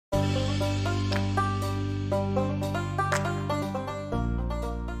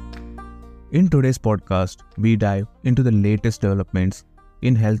In today's podcast, we dive into the latest developments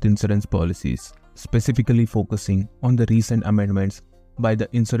in health insurance policies, specifically focusing on the recent amendments by the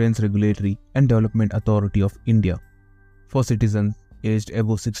Insurance Regulatory and Development Authority of India for citizens aged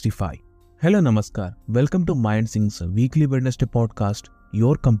above 65. Hello Namaskar, welcome to MindSync's weekly Wednesday podcast,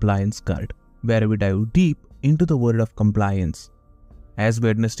 Your Compliance Guide, where we dive deep into the world of compliance. As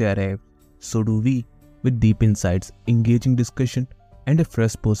Wednesday arrives, so do we, with deep insights, engaging discussion, and a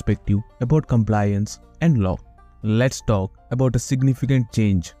fresh perspective about compliance and law. Let's talk about a significant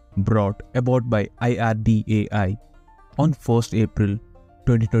change brought about by IRDAI on 1st April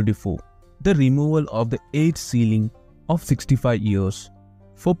 2024. The removal of the age ceiling of 65 years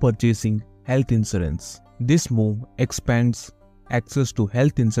for purchasing health insurance. This move expands access to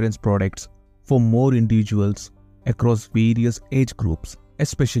health insurance products for more individuals across various age groups,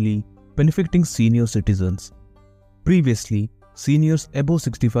 especially benefiting senior citizens. Previously, seniors above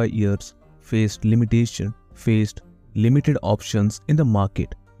 65 years faced limited options in the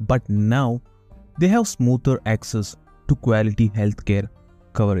market, but now they have smoother access to quality healthcare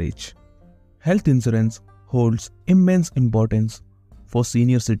coverage. Health insurance holds immense importance for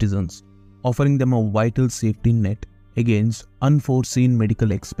senior citizens, offering them a vital safety net against unforeseen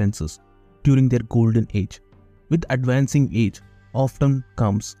medical expenses during their golden age. With advancing age often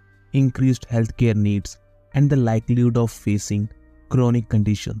comes increased healthcare needs and the likelihood of facing chronic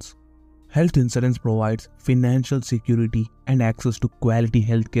conditions. Health insurance provides financial security and access to quality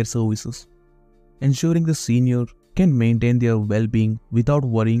healthcare services, ensuring the senior can maintain their well-being without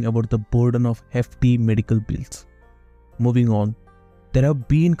worrying about the burden of hefty medical bills. Moving on, there have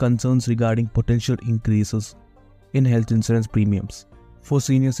been concerns regarding potential increases in health insurance premiums for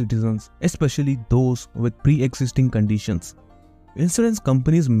senior citizens, especially those with pre-existing conditions. Insurance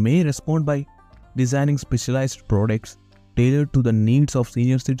companies may respond by designing specialized products tailored to the needs of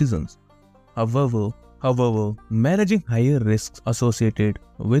senior citizens. However, managing higher risks associated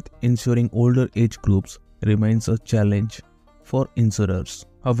with insuring older age groups remains a challenge for insurers.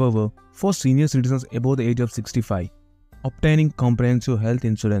 However, for senior citizens above the age of 65, obtaining comprehensive health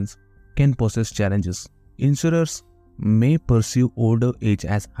insurance can pose challenges. Insurers may perceive older age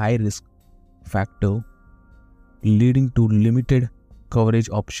as high risk factor, leading to limited coverage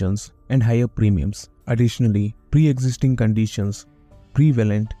options and higher premiums. Additionally, pre-existing conditions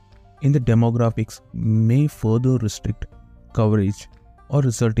prevalent in the demographics may further restrict coverage or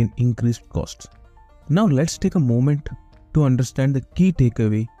result in increased costs. Now let's take a moment to understand the key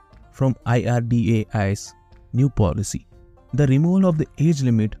takeaway from IRDAI's new policy. The removal of the age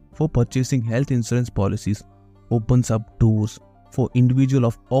limit for purchasing health insurance policies opens up doors for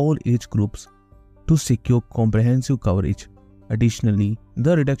individuals of all age groups to secure comprehensive coverage. Additionally,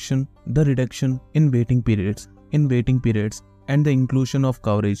 the reduction in waiting periods and the inclusion of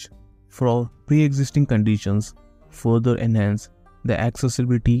coverage for pre-existing conditions further enhance the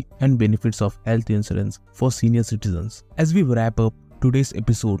accessibility and benefits of health insurance for senior citizens. As we wrap up today's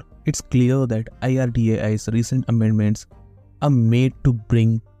episode, it's clear that IRDAI's recent amendments are made to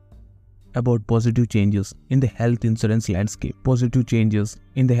bring about positive changes in the health insurance landscape,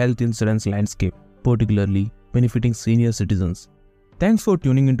 particularly benefiting senior citizens. Thanks for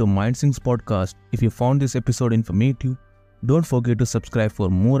tuning into MindSync's podcast. If you found this episode informative, don't forget to subscribe for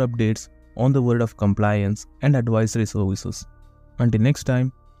more updates on the world of compliance and advisory services. Until next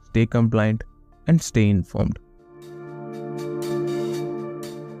time, stay compliant and stay informed.